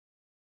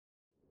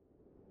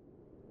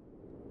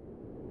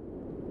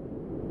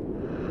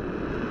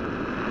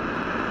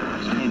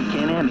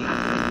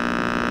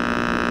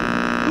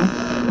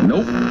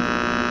There's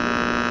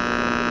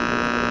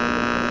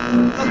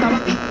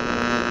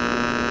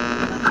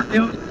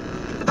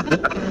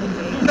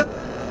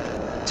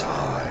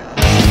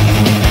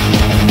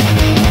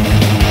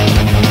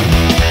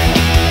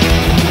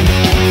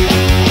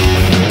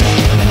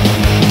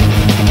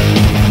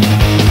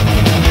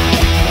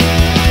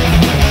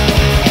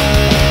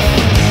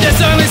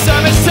only so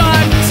much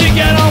time to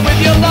get on with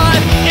your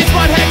life. It's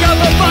one heck of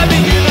a fight, but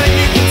you know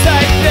you can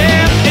take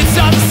them. It's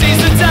time to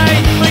seize the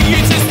day, but you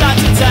just start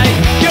to take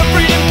your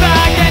freedom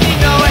back, and you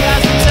know it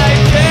hasn't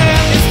taken.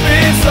 It's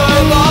been so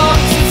long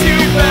since you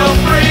felt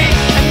free,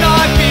 and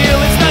I feel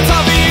it's that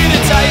time for you to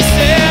taste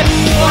it.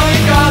 Only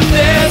got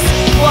this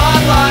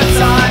one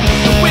lifetime,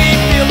 and we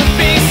feel it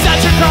be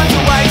such a crime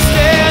to waste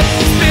it.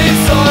 It's been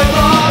so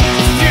long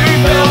since you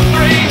felt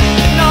free,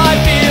 and I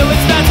feel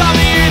it's that time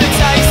for you to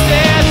taste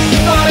it.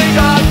 Only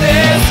got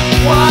this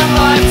one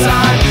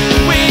lifetime,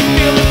 and we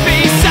feel it be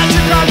such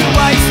a crime to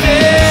waste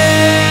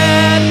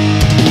it.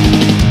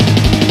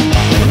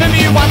 Remember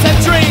you once had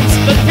dreams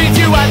that feed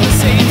you at the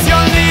seams.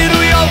 You're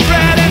little, your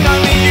friend, and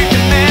only you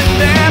can mend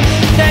them.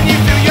 Can you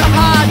feel your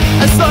heart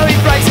as slowly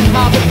breaks in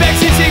half? It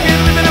begs you to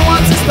keep living and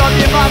wants to stop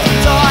your mind from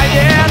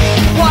dying.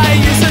 Why are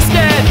you so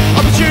scared?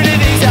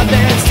 Opportunities out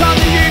there. It's time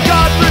that you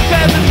got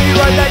prepared for the new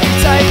road that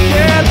you've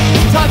taken.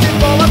 Sometimes you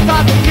fall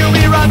apart, but you'll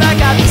be right back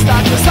at the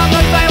start. 'Cause I'm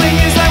not famous.